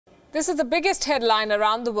This is the biggest headline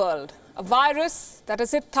around the world. A virus that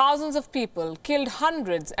has hit thousands of people, killed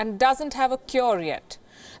hundreds, and doesn't have a cure yet.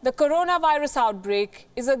 The coronavirus outbreak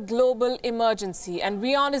is a global emergency, and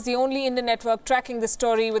WION is the only Indian network tracking the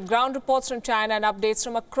story with ground reports from China and updates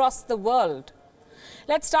from across the world.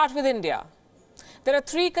 Let's start with India. There are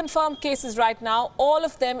 3 confirmed cases right now, all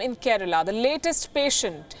of them in Kerala. The latest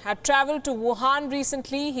patient had travelled to Wuhan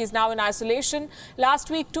recently. He is now in isolation.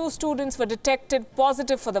 Last week, 2 students were detected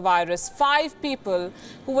positive for the virus. 5 people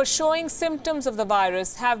who were showing symptoms of the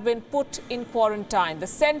virus have been put in quarantine. The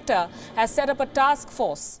centre has set up a task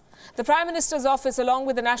force. The Prime Minister's office, along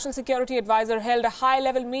with the National Security Advisor, held a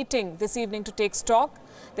high-level meeting this evening to take stock.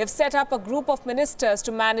 They've set up a group of ministers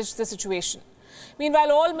to manage the situation.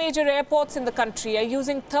 Meanwhile, all major airports in the country are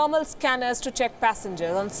using thermal scanners to check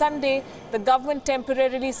passengers. On Sunday, the government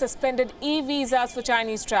temporarily suspended e-visas for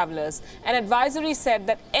Chinese travellers. An advisory said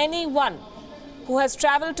that anyone who has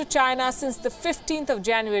travelled to China since the 15th of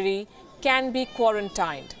January can be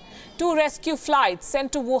quarantined. 2 rescue flights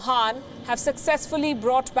sent to Wuhan have successfully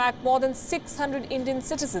brought back more than 600 Indian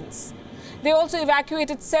citizens. They also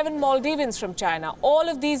evacuated 7 Maldivians from China. All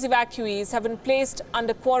of these evacuees have been placed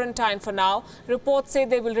under quarantine for now. Reports say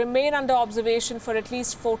they will remain under observation for at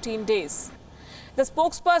least 14 days. The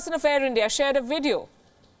spokesperson of Air India shared a video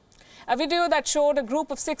that showed a group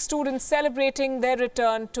of 6 students celebrating their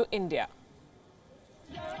return to India.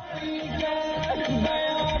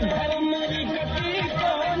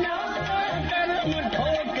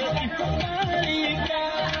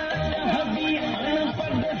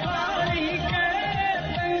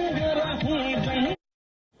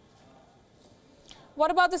 What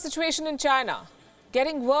about the situation in China?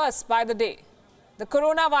 Getting worse by the day. The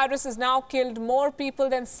coronavirus has now killed more people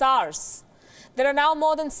than SARS. There are now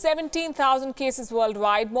more than 17,000 cases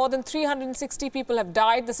worldwide. More than 360 people have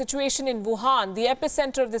died. The situation in Wuhan, the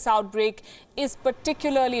epicenter of this outbreak, is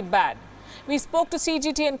particularly bad. We spoke to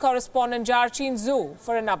CGTN correspondent Jarchin Zhu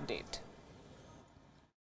for an update.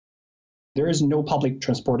 There is no public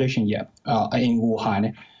transportation yet in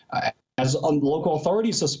Wuhan. As local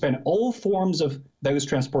authorities suspend all forms of those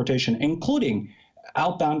transportation, including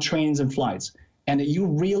outbound trains and flights. And you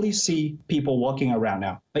really see people walking around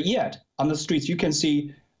now. But yet, on the streets, you can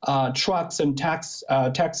see trucks and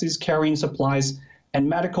taxis carrying supplies and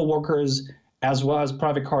medical workers, as well as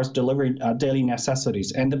private cars delivering daily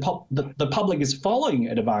necessities. And the public is following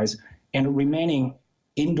advice and remaining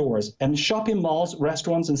indoors. And shopping malls,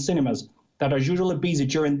 restaurants, and cinemas that are usually busy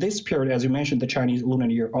during this period, as you mentioned, the Chinese Lunar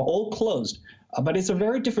Year, are all closed. But it's a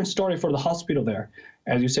very different story for the hospital there.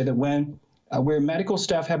 As you say, that where medical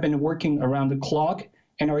staff have been working around the clock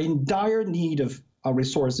and are in dire need of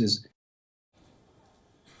resources.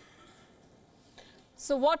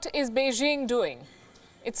 So what is Beijing doing?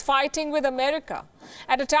 It's fighting with America.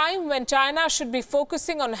 At a time when China should be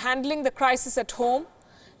focusing on handling the crisis at home,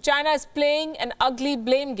 China is playing an ugly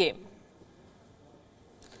blame game.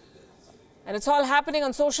 And it's all happening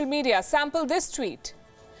on social media. Sample this tweet.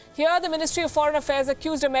 Here, the Ministry of Foreign Affairs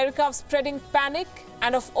accused America of spreading panic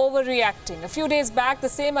and of overreacting. A few days back, the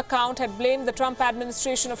same account had blamed the Trump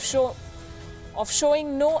administration of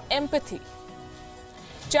showing no empathy.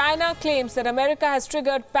 China claims that America has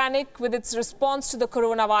triggered panic with its response to the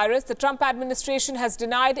coronavirus. The Trump administration has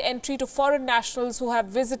denied entry to foreign nationals who have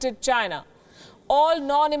visited China. All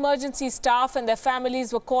non-emergency staff and their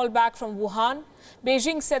families were called back from Wuhan.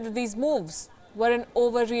 Beijing said that these moves were an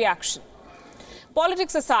overreaction.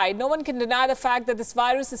 Politics aside, no one can deny the fact that this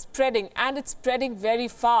virus is spreading, and it's spreading very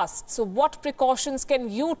fast. So what precautions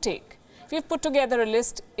can you take? We've put together a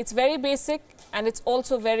list. It's very basic and it's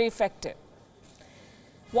also very effective.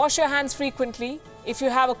 Wash your hands frequently. If you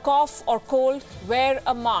have a cough or cold, wear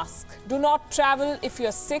a mask. Do not travel if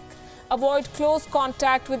you're sick. Avoid close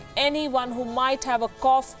contact with anyone who might have a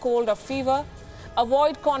cough, cold or fever.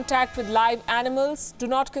 Avoid contact with live animals. Do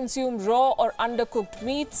not consume raw or undercooked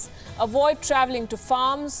meats. Avoid traveling to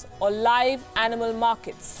farms or live animal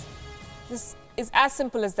markets. This is as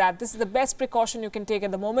simple as that. This is the best precaution you can take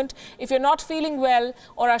at the moment. If you're not feeling well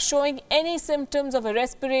or are showing any symptoms of a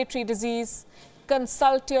respiratory disease,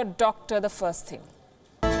 consult your doctor the first thing.